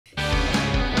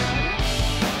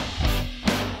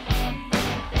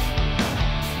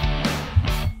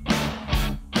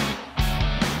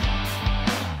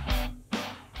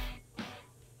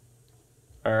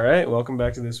welcome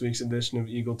back to this week's edition of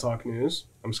Eagle Talk News.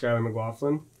 I'm Skylar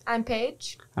McLaughlin. I'm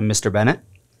Paige. I'm Mr. Bennett.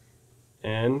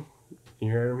 And you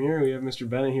heard him here. We have Mr.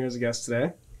 Bennett here as a guest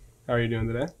today. How are you doing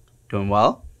today? Doing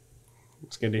well.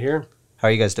 It's good to hear. How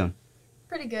are you guys doing?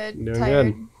 Pretty good. Doing Tired.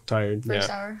 good. Tired, First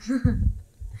yeah. hour.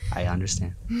 I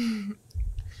understand.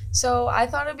 So I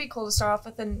thought it'd be cool to start off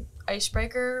with an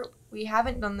icebreaker. We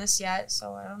haven't done this yet,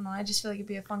 so I don't know. I just feel like it'd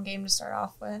be a fun game to start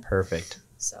off with. Perfect.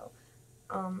 So,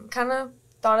 kind of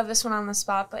thought of this one on the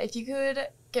spot, but if you could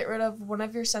get rid of one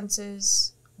of your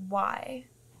senses, why?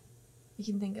 You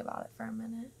can think about it for a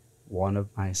minute. One of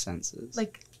my senses.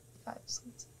 Like 5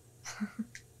 senses.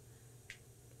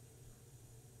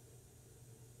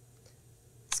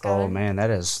 Oh man,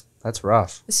 that's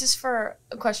rough. This is for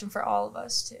a question for all of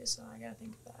us too, so I gotta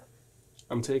think of that.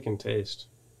 I'm taking taste.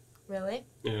 Really?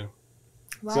 Yeah.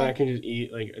 Why? So I can just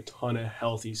eat like a ton of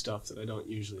healthy stuff that I don't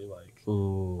usually like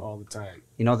Ooh. all the time.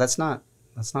 You know, that's not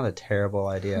a terrible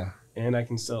idea. And I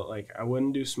can still, like, I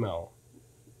wouldn't do smell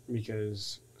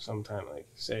because sometimes, like,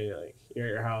 say, like, you're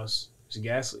at your house, there's a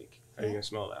gas leak. How are you going to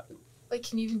smell that? Wait,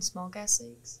 can you even smell gas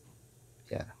leaks?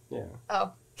 Yeah. Yeah.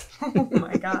 Oh. Oh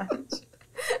my gosh.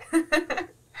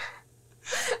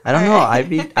 I don't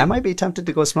know. I might be tempted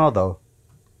to go smell though.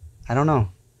 I don't know.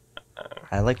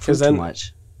 I like food too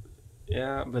much.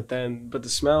 Yeah, but the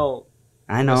smell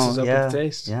I know. messes up Yeah. with the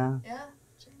taste. Yeah. Yeah.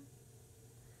 True.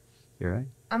 You're right.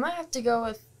 I might have to go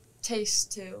with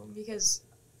taste too because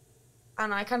I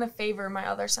don't know, I kind of favor my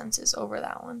other senses over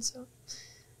that one, so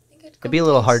I think I'd go It'd be a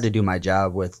little taste. hard to do my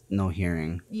job with no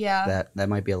hearing. Yeah. That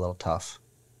might be a little tough.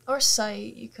 Or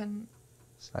sight, you couldn't,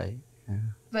 Sight.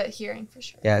 but hearing for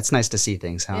sure. Yeah, it's nice to see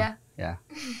things, huh? Yeah. Yeah.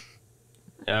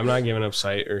 Yeah, I'm not giving up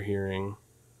sight or hearing.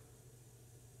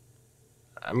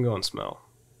 I'm going smell.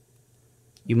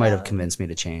 You might have Valid. convinced me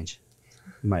to change.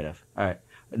 You might have. All right.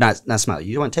 Not smell.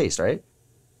 You went taste, right?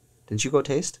 Didn't you go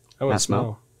taste? I went Not smell?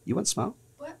 smell. You went smell?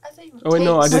 What? I thought you meant Oh, wait,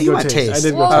 no, I taste. No, did you go went taste. I taste.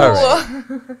 did go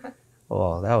Whoa. taste.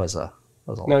 Oh, that was a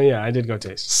No, yeah, I did go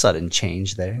taste. sudden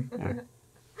change there. All right.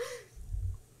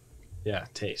 Yeah,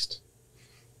 taste.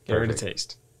 Get rid of Perfect.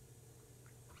 taste.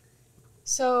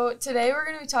 So today we're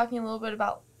going to be talking a little bit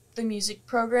about the music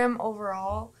program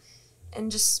overall and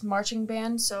just marching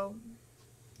band. So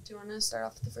do you want to start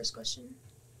off with the first question?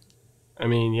 I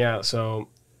mean, yeah, so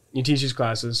you teach these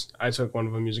classes. I took one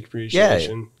of them, music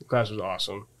appreciation. The class was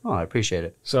awesome. Oh, I appreciate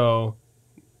it. So,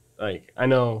 like, I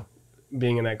know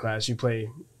being in that class, you play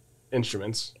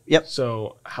instruments. Yep.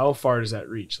 So how far does that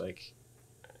reach? Like,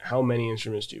 how many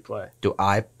instruments do you play? Do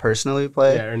I personally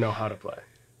play? Yeah, or know how to play?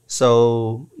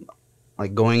 So,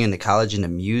 like going into college into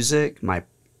music, my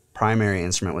primary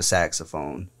instrument was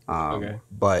saxophone. Okay.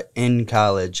 But in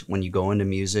college, when you go into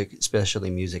music, especially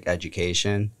music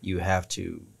education, you have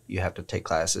to take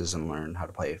classes and learn how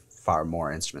to play far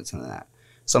more instruments than that.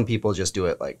 Some people just do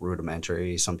it like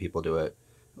rudimentary. Some people do it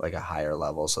like a higher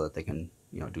level so that they can,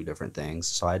 do different things.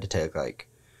 So I had to take like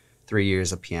 3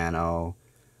 years of piano.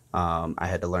 I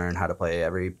had to learn how to play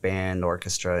every band,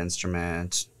 orchestra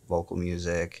instrument, vocal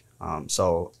music.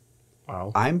 So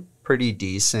Wow. I'm pretty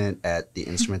decent at the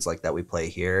instruments like that we play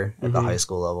here at the high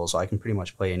school level. So I can pretty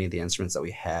much play any of the instruments that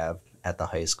we have at the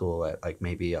high school at like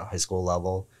maybe a high school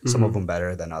level. Some of them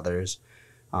better than others.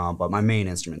 But my main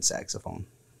instrument's saxophone.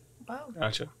 Wow.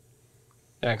 Gotcha.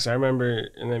 Yeah, because I remember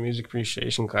in that music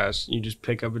appreciation class, you just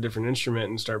pick up a different instrument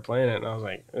and start playing it. And I was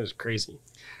like, it was crazy.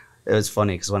 It was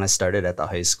funny because when I started at the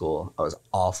high school, I was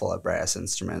awful at brass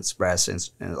instruments,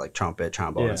 like trumpet,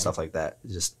 trombone, and stuff like that.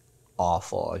 Just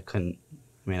awful.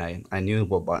 I knew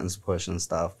what buttons to push and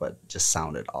stuff, but it just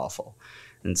sounded awful.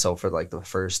 And so for like the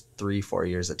first 3-4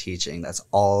 years of teaching, that's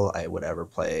all I would ever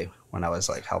play when I was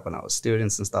like helping out with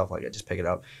students and stuff. Like I just pick it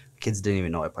up. Kids didn't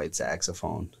even know I played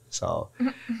saxophone. So,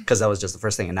 because that was just the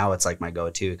first thing. And now it's like my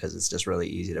go-to because it's just really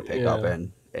easy to pick up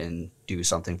and do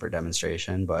something for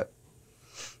demonstration. But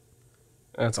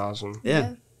That's awesome.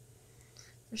 yeah.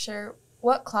 For sure.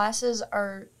 What classes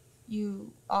are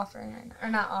you offering right now? Or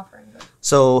not offering, but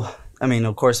So, I mean,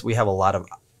 of course, we've had a lot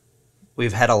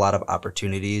of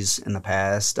opportunities in the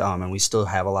past, and we still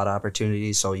have a lot of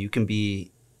opportunities. So you can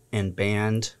be in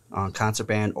band, concert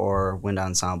band, or wind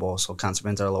ensemble. So concert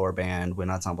band's our lower band, wind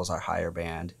ensemble's our higher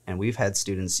band. And we've had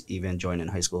students even join in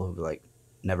high school who've like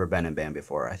never been in band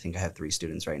before. I think I have 3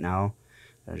 students right now.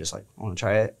 They're just like, I want to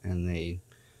try it, and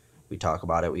we talk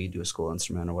about it. We do a school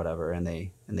instrument or whatever, and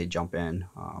they jump in,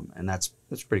 and that's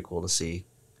pretty cool to see.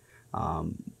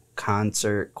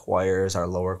 Concert choir is our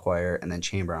lower choir, and then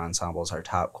chamber ensemble is our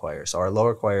top choir. So our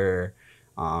lower choir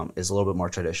is a little bit more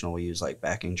traditional. We use like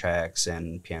backing tracks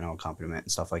and piano accompaniment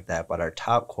and stuff like that. But our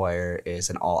top choir is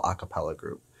an all a cappella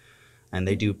group, and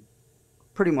they do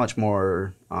pretty much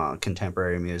more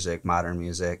contemporary music, modern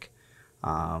music.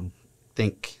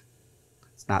 Think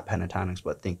it's not pentatonics,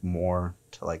 but think more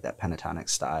to like that pentatonic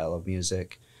style of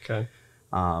music. Okay.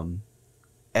 And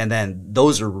then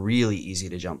those are really easy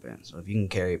to jump in. So if you can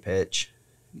carry pitch,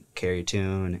 carry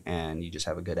tune, and you just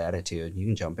have a good attitude, you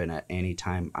can jump in at any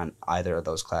time on either of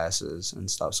those classes and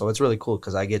stuff. So it's really cool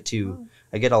because I get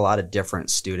a lot of different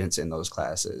students in those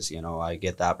classes. You know, I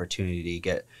get the opportunity to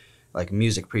get like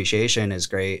music appreciation is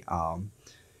great. You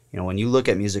know, when you look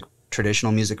at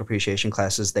traditional music appreciation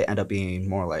classes, they end up being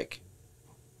more like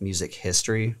music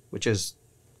history, which is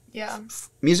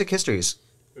music history is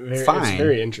fine. It's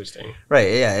very interesting.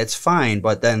 Right, yeah, it's fine,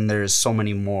 but then there's so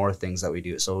many more things that we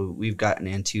do. So we've gotten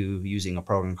into using a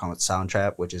program called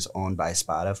Soundtrap, which is owned by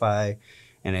Spotify,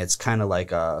 and it's kind of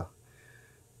like a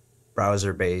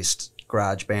browser-based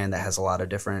GarageBand that has a lot of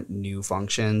different new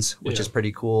functions, which is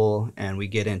pretty cool. And we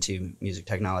get into music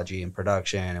technology and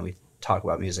production, and we talk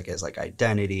about music as like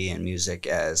identity and music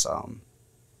as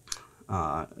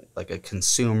like a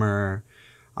consumer.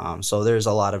 So there's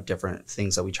a lot of different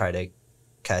things that we try to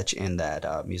catch in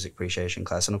that music appreciation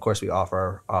class. And of course we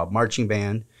offer marching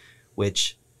band,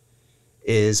 which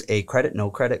is a no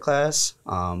credit class,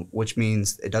 which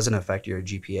means it doesn't affect your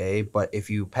GPA, but if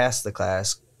you pass the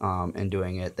class and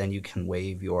doing it, then you can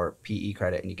waive your PE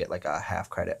credit and you get like a half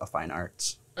credit of fine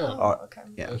arts. Okay.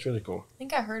 Yeah, That's really cool. I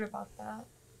think I heard about that.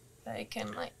 That it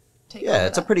can like take. Yeah,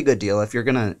 it's a pretty good deal if you're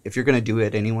gonna do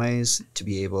it anyways, to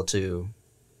be able to,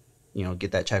 you know,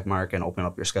 get that check mark and open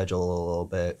up your schedule a little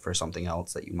bit for something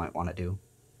else that you might want to do.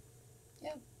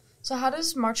 Yeah. So how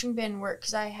does marching band work?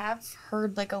 Because I have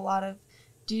heard like a lot of.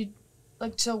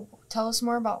 So tell us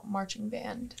more about marching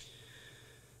band.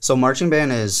 So marching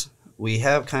band we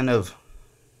have kind of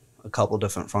a couple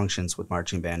different functions with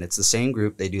marching band. It's the same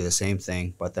group, they do the same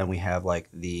thing, but then we have like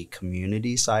the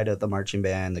community side of the marching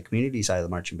band. The community side of the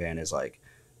marching band is like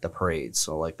the parades.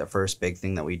 So like the first big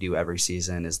thing that we do every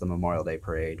season is the Memorial Day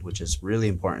parade, which is really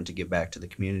important to give back to the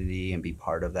community and be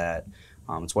part of that.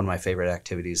 It's one of my favorite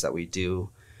activities that we do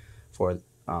for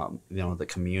you know, the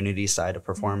community side of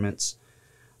performance.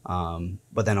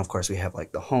 But then of course we have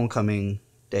like the homecoming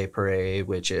day parade,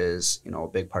 which is, you know, a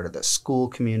big part of the school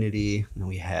community. And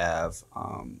we have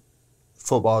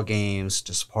football games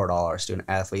to support all our student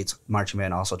athletes. Marching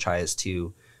band also tries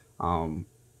to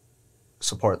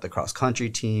support the cross country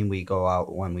team. We go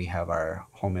out when we have our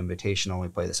home invitational, we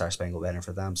play the Star Spangled Banner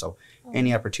for them. So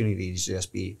any opportunity to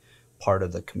just be part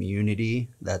of the community,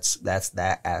 that's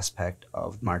that aspect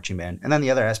of marching band. And then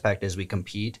the other aspect is we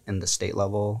compete in the state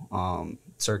level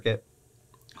circuit.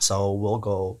 So we'll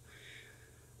go,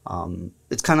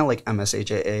 it's kind of like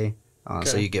MSHAA.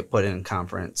 So you get put in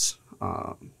conference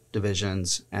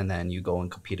divisions, and then you go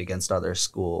and compete against other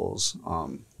schools.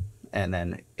 And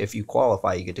then if you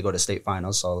qualify, you get to go to state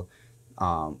finals. So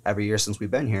every year since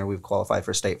we've been here, we've qualified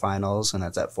for state finals, and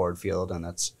that's at Ford Field, and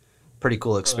that's a pretty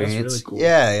cool experience. That's really cool.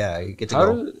 Yeah, you get to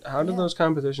go. How do those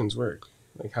competitions work?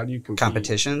 Like, how do you compete?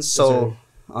 Competitions? So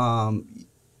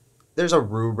there's a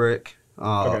rubric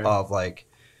of like,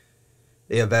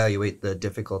 they evaluate the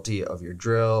difficulty of your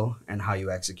drill and how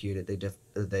you execute it.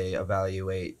 They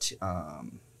evaluate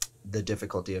the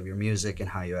difficulty of your music and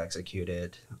how you execute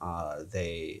it.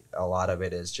 A lot of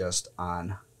it is just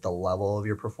on the level of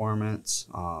your performance.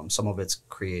 Some of it's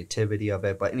creativity of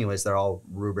it, but anyways, they're all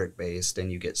rubric based,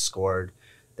 and you get scored.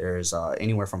 There's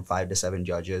anywhere from 5 to 7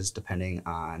 judges depending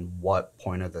on what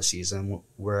point of the season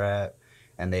we're at,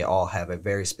 and they all have a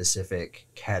very specific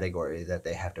category that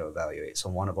they have to evaluate. So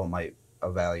one of them might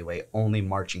evaluate only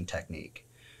marching technique,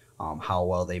 how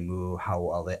well they move, how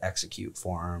well they execute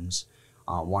forms.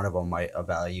 One of them might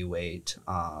evaluate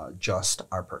just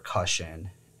our percussion.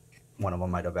 One of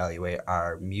them might evaluate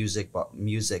our music, but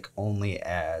music only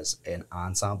as an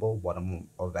ensemble. One of them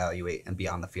will evaluate and be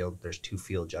on the field. There's 2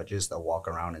 field judges that walk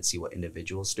around and see what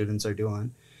individual students are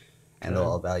doing, and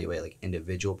they'll evaluate like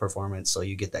individual performance. So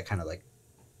you get that kind of like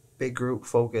big group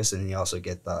focus, and you also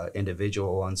get the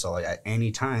individual one. So at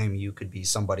any time, you could be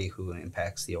somebody who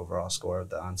impacts the overall score of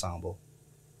the ensemble.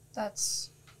 That's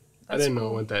I didn't know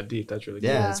cool. it went that deep. That's really cool.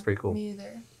 Yeah, it's pretty cool. Me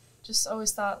either. Just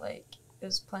always thought like it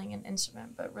was playing an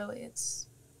instrument, but really it's.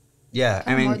 Yeah,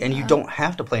 I more mean, than and you that. don't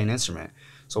have to play an instrument.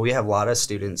 So we have a lot of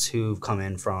students who've come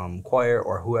in from choir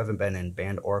or who haven't been in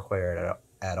band or choir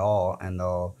at all, and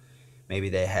maybe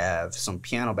they have some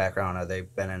piano background, or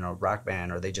they've been in a rock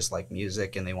band, or they just like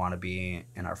music and they want to be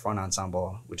in our front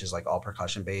ensemble, which is like all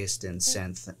percussion based and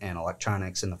synth and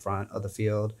electronics in the front of the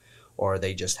field. Or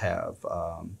they just have,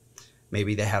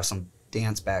 maybe they have some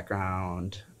dance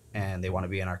background and they want to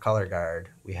be in our color guard.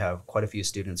 We have quite a few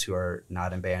students who are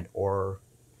not in band or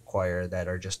choir that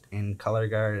are just in color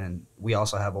guard, and we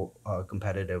also have a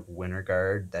competitive winter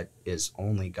guard that is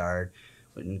only guard.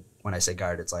 When I say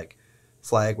guard, it's like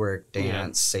flag work,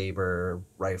 dance, saber,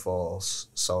 rifles.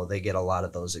 So they get a lot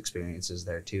of those experiences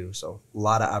there too. So a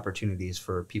lot of opportunities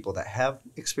for people that have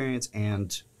experience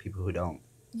and people who don't.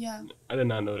 Yeah. I did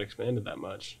not know it expanded that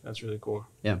much. That's really cool.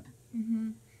 Yeah.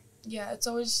 Mm-hmm. Yeah, it's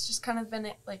always just kind of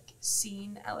been like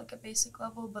seen at like a basic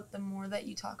level, but the more that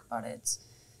you talk about it,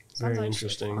 it's very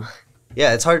interesting.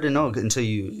 Yeah, it's hard to know until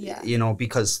you, Yeah. you know,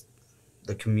 because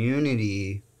the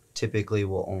community typically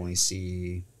will only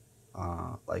see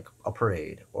like a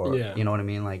parade or, you know what I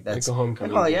mean? Like that's like a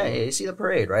homecoming. Like, oh yeah, you see the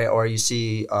parade, right? Or you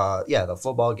see, the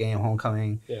football game,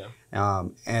 homecoming. Yeah.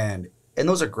 And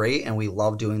those are great, and we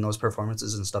love doing those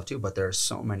performances and stuff too. But there are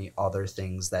so many other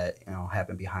things that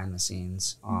happen behind the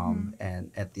scenes,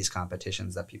 and at these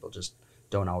competitions that people just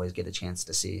don't always get a chance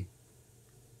to see.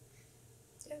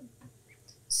 Yeah.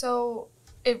 So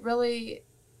it really,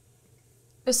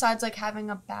 besides like having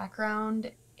a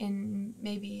background in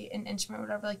maybe an instrument or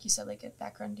whatever, like you said, like a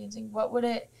background dancing, what would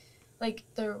it, like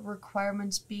the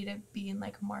requirements be to be in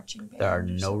like marching band? There are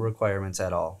no requirements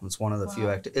at all. It's one of the few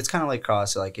it's kind of like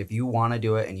cross. Like if you want to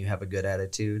do it and you have a good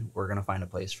attitude, we're gonna find a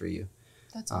place for you.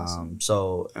 That's awesome.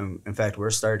 So in fact,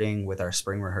 we're starting with our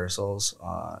spring rehearsals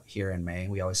here in May.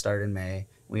 We always start in May.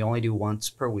 We only do once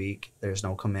per week. There's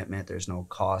no commitment. There's no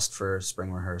cost for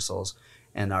spring rehearsals,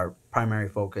 and our primary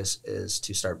focus is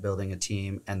to start building a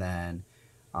team, and then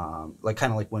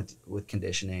kind of like with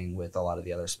conditioning with a lot of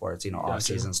the other sports, off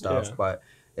season stuff. Yeah. But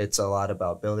it's a lot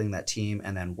about building that team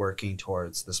and then working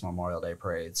towards this Memorial Day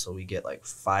parade. So we get like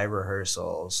 5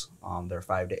 rehearsals. They're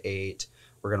 5 to 8.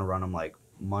 We're going to run them like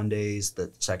Mondays, the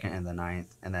 2nd and the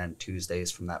 9th, and then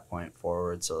Tuesdays from that point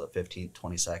forward. So the 15th,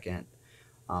 22nd.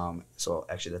 So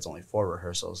actually that's only 4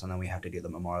 rehearsals. And then we have to do the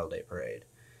Memorial Day parade.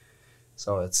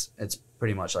 So it's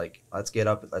pretty much like, let's get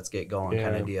up, let's get going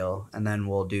kind of deal. And then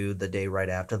we'll do the day right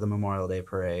after the Memorial Day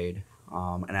parade.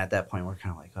 And at that point, we're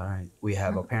kind of like, all right, we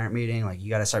have a parent meeting. Like, you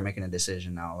got to start making a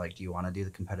decision now. Like, do you want to do the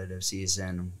competitive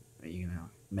season?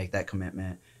 Make that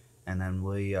commitment. And then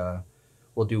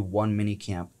we'll do one mini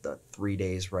camp the 3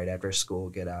 days right after school,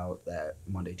 get out that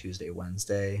Monday, Tuesday,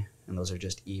 Wednesday. And those are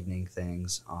just evening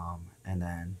things. And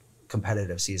then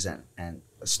competitive season and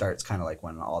starts kind of like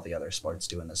when all the other sports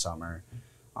do in the summer.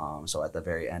 So at the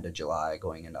very end of July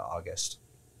going into August.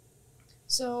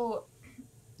 So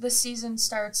the season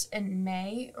starts in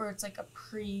May, or it's like a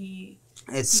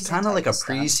It's kind of like a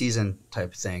pre-season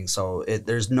type thing. So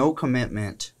there's no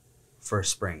commitment for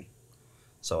spring.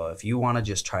 So if you want to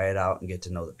just try it out and get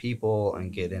to know the people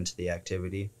and get into the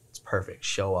activity, it's perfect.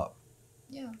 Show up.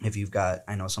 Yeah. If you've got,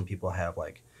 I know some people have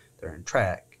like, they're in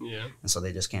track, and so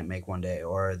they just can't make one day,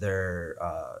 or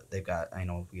they've got, I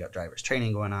know we got drivers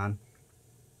training going on.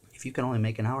 If you can only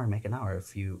make an hour, make an hour.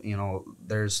 If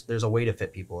there's a way to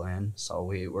fit people in. So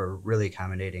we're really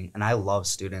accommodating, and I love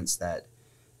students that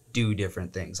do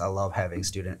different things. I love having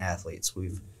student athletes.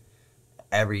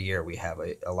 Every year we have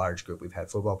a large group. We've had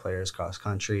football players, cross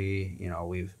country,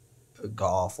 we've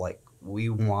golf. Like, we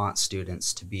want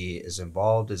students to be as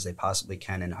involved as they possibly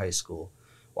can in high school,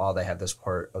 while they have the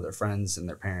support of their friends and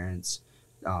their parents,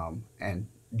 and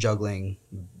juggling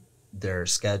their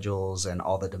schedules and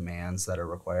all the demands that are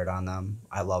required on them.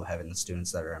 I love having the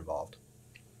students that are involved.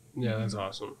 Yeah, that's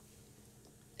awesome.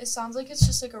 It sounds like it's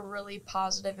just like a really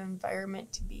positive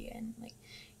environment to be in. Like,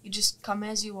 you just come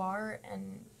as you are,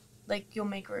 and like you'll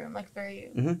make room, like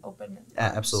very open.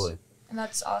 Yeah, absolutely. And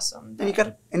that's awesome. And you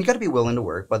got to be willing to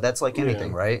work, but that's like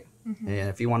anything, right? Mm-hmm. And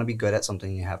if you want to be good at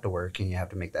something, you have to work and you have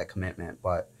to make that commitment.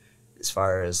 But as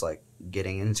far as like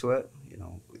getting into it,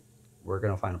 we're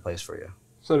going to find a place for you.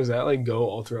 So does that like go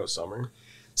all throughout summer?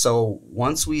 So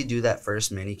once we do that first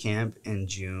mini camp in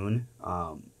June,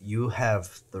 you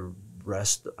have the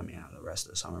rest of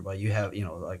the summer, but you have,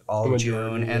 like all of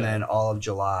June and then all of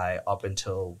July up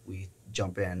until we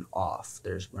jump in off.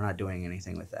 We're not doing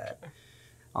anything with that.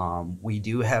 We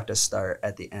do have to start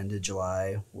at the end of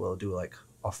July. We'll do like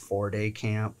a 4-day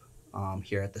camp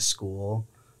here at the school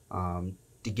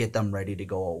to get them ready to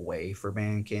go away for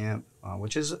band camp,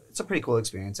 which it's a pretty cool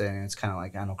experience. And it's kind of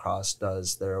like, I know cross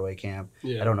does their away camp.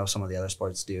 I don't know if some of the other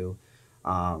sports do,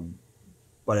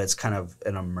 but it's kind of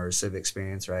an immersive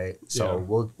experience, right? So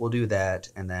we'll do that.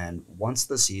 And then once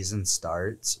the season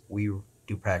starts, we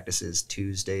do practices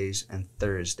Tuesdays and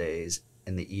Thursdays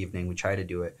in the evening. We try to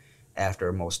do it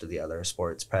after most of the other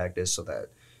sports practice so that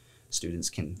students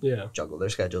can juggle their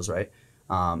schedules, right?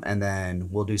 And then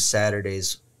we'll do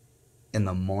Saturdays in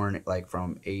the morning, like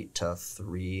from 8 to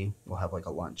 3, we'll have like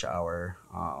a lunch hour.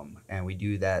 And we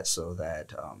do that so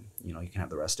that, you know, you can have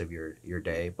the rest of your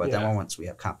day. But then once we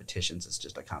have competitions, it's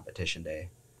just a competition day.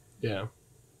 Yeah.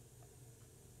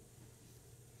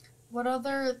 What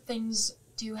other things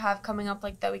do you have coming up,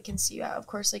 like, that we can see you at? Of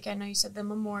course, like, I know you said the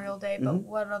Memorial Day, but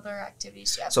what other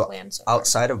activities do you have planned so far?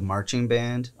 Outside of marching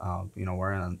band, you know,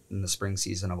 we're in the spring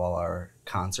season of all our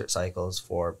concert cycles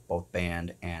for both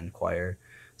band and choir.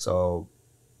 So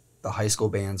the high school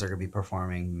bands are going to be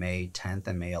performing May 10th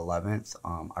and May 11th.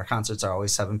 Our concerts are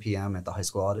always 7 p.m. at the high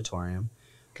school auditorium.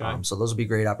 Okay. So those will be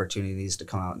great opportunities to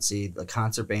come out and see. The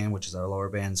concert band, which is our lower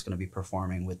band, is going to be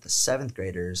performing with the 7th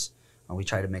graders. We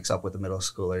try to mix up with the middle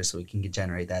schoolers so we can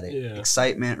generate that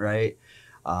excitement, right?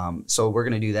 So we're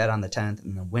going to do that on the 10th,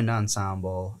 and the wind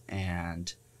ensemble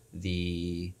and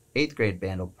the 8th grade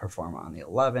band will perform on the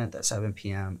 11th at 7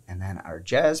 p.m. And then our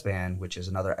jazz band, which is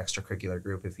another extracurricular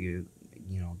group if you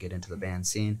get into the band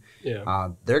scene,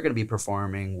 they're going to be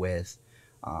performing with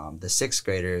the 6th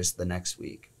graders the next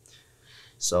week.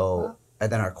 So, and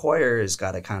then our choir has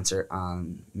got a concert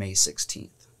on May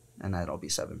 16th, and that'll be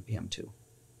 7 p.m. too.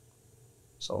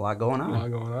 So a lot going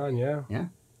on. Yeah. Yeah.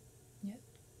 You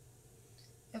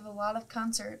have a lot of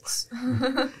concerts.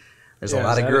 There's a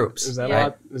lot of groups. Is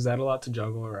that a lot to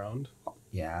juggle around?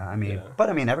 Yeah, I mean, but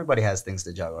I mean, everybody has things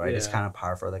to juggle, right? It's kind of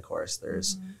par for the course.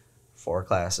 There's 4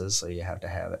 classes, so you have to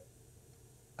have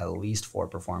at least 4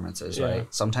 performances,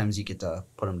 right? Sometimes you get to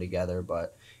put them together,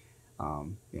 but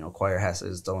choir has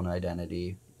its own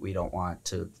identity. We don't want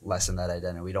to lessen that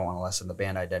identity. We don't want to lessen the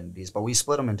band identities, but we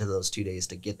split them into those 2 days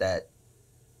to get that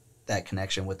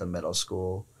connection with the middle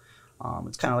school.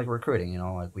 It's kind of like recruiting,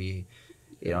 like we,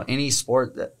 any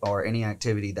sport or any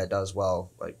activity that does well,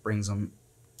 like brings them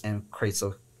and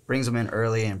brings them in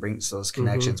early and brings those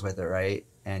connections with it, right?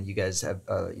 And you guys have,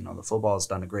 the football has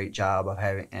done a great job of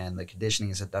and the conditioning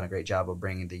has done a great job of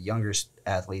bringing the younger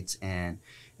athletes in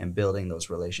and building those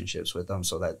relationships with them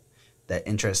so that that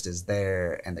interest is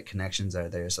there and the connections are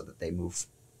there so that they move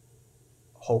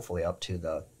hopefully up to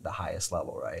the highest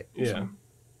level, right? Yeah.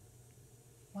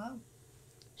 Wow.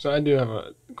 So I do have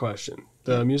a question.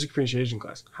 The music appreciation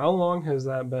class, how long has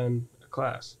that been a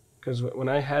class? Because when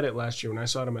I had it last year, when I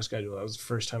saw it on my schedule, that was the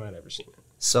first time I'd ever seen it.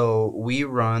 So we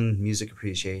run music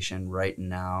appreciation right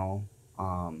now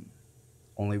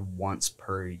only once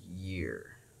per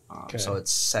year. So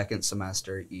it's second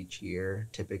semester each year,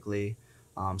 typically,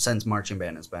 since marching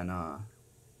band has been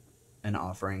an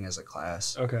offering as a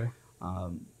class. Okay.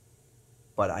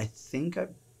 But I think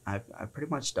I've pretty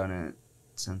much done it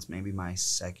since maybe my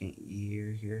second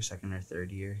or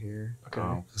third year here.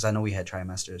 Okay. Because I know we had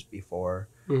trimesters before.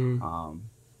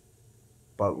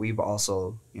 But we've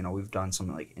also, we've done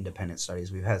some like independent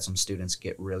studies. We've had some students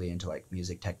get really into like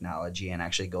music technology and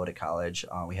actually go to college.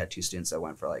 We had 2 students that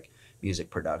went for like music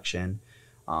production,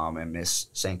 and Mrs.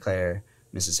 St.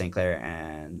 Clair,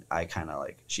 and I kind of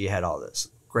like, she had all this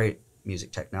great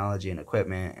music technology and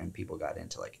equipment, and people got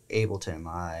into like Ableton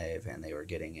Live, and they were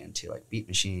getting into like beat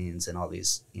machines and all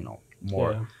these,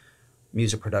 more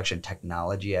music production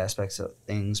technology aspects of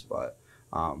things. But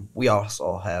we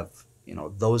also have,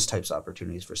 those types of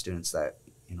opportunities for students that,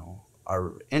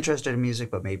 are interested in music,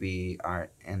 but maybe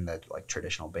aren't in the like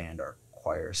traditional band or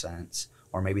choir sense,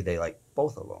 or maybe they like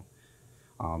both of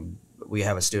them. We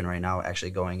have a student right now actually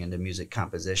going into music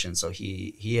composition. So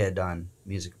he had done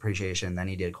music appreciation, then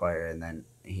he did choir, and then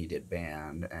he did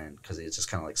band, and because it's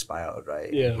just kind of like spiraled,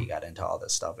 right? Yeah. He got into all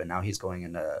this stuff, and now he's going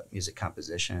into music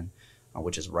composition,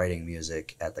 which is writing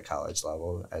music at the college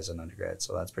level as an undergrad.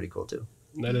 So that's pretty cool too.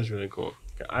 That is really cool.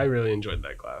 I really enjoyed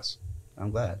that class.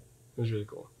 I'm glad. It was really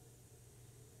cool.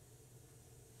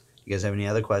 You guys have any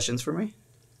other questions for me?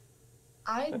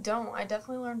 I don't. I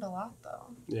definitely learned a lot,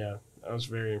 though. Yeah, that was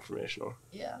very informational.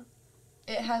 Yeah.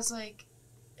 It has, like,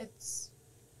 it's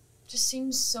just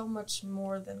seems so much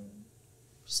more than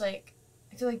just, like,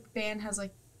 I feel like band has,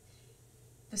 like,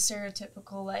 the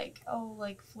stereotypical, like, oh,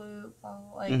 like, flute,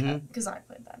 like, because I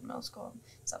played that in middle school and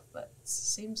stuff, but it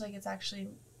seems like it's actually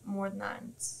more than that.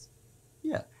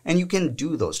 Yeah, and you can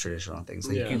do those traditional things.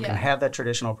 Like, you can have that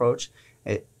traditional approach.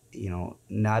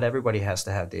 Not everybody has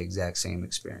to have the exact same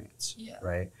experience,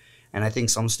 right? And I think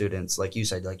some students, like you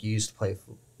said, like you used to play,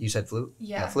 you said flute?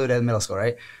 Yeah. Flute at middle school,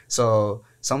 right? So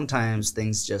sometimes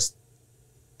things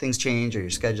change, or your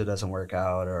schedule doesn't work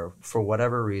out, or for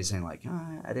whatever reason, like,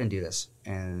 oh, I didn't do this.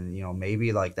 And,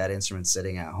 maybe like that instrument's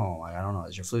sitting at home. Like, I don't know,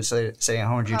 is your flute sitting at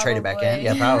home, or did you trade it back in?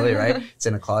 Yeah, probably, right? It's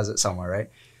in a closet somewhere, right?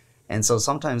 And so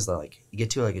sometimes like you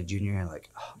get to like a junior year, like,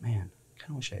 oh man, I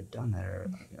kind of wish I had done that,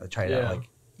 or tried it out. Like,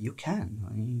 you can.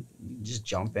 I mean, you just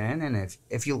jump in, and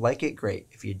if you like it, great.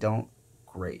 If you don't,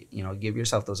 great. You know, give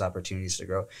yourself those opportunities to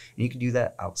grow. And you can do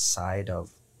that outside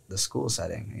of the school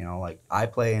setting. You know, like I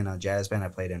play in a jazz band, I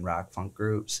played in rock funk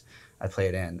groups, I've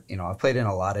played in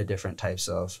a lot of different types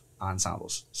of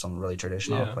ensembles. Some really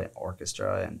traditional, I play in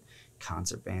orchestra and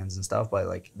concert bands and stuff, but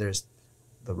like there's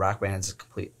the rock band is the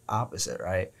complete opposite,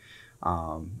 right?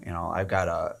 You know, I've got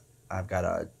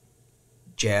a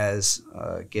jazz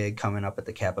gig coming up at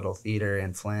the Capitol Theater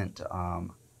in Flint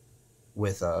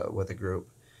with a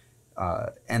group.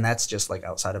 And that's just like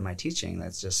outside of my teaching.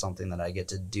 That's just something that I get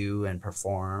to do and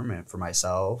perform and for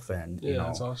myself, and you know,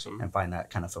 that's awesome. And find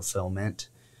that kind of fulfillment.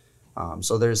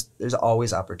 So there's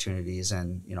always opportunities,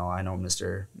 and you know, I know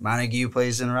Mr. Montague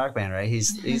plays in a rock band, right?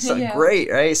 He's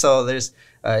great, right? So there's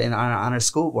on our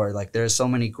school board, like there's so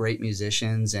many great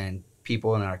musicians and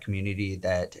people in our community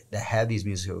that have these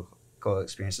musical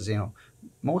experiences. You know,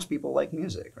 most people like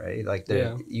music, right? Like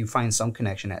you find some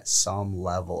connection at some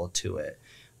level to it.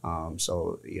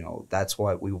 So, you know, that's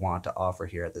what we want to offer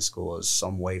here at the school, is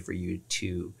some way for you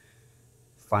to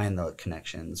find the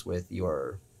connections with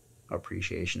your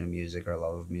appreciation of music or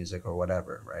love of music or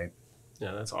whatever, right?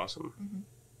 Yeah, that's awesome. Mm-hmm.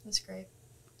 That's great.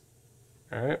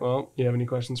 All right. Well, you have any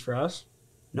questions for us?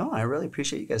 No, I really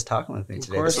appreciate you guys talking with me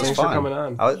today. Of course, this was thanks fun. for coming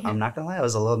on. I'm not going to lie, I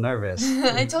was a little nervous.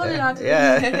 I told you not to.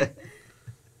 Yeah.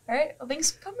 All right. Well,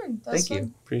 thanks for coming. That was Thank you.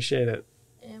 fun. Appreciate it.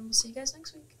 And we'll see you guys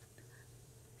next week.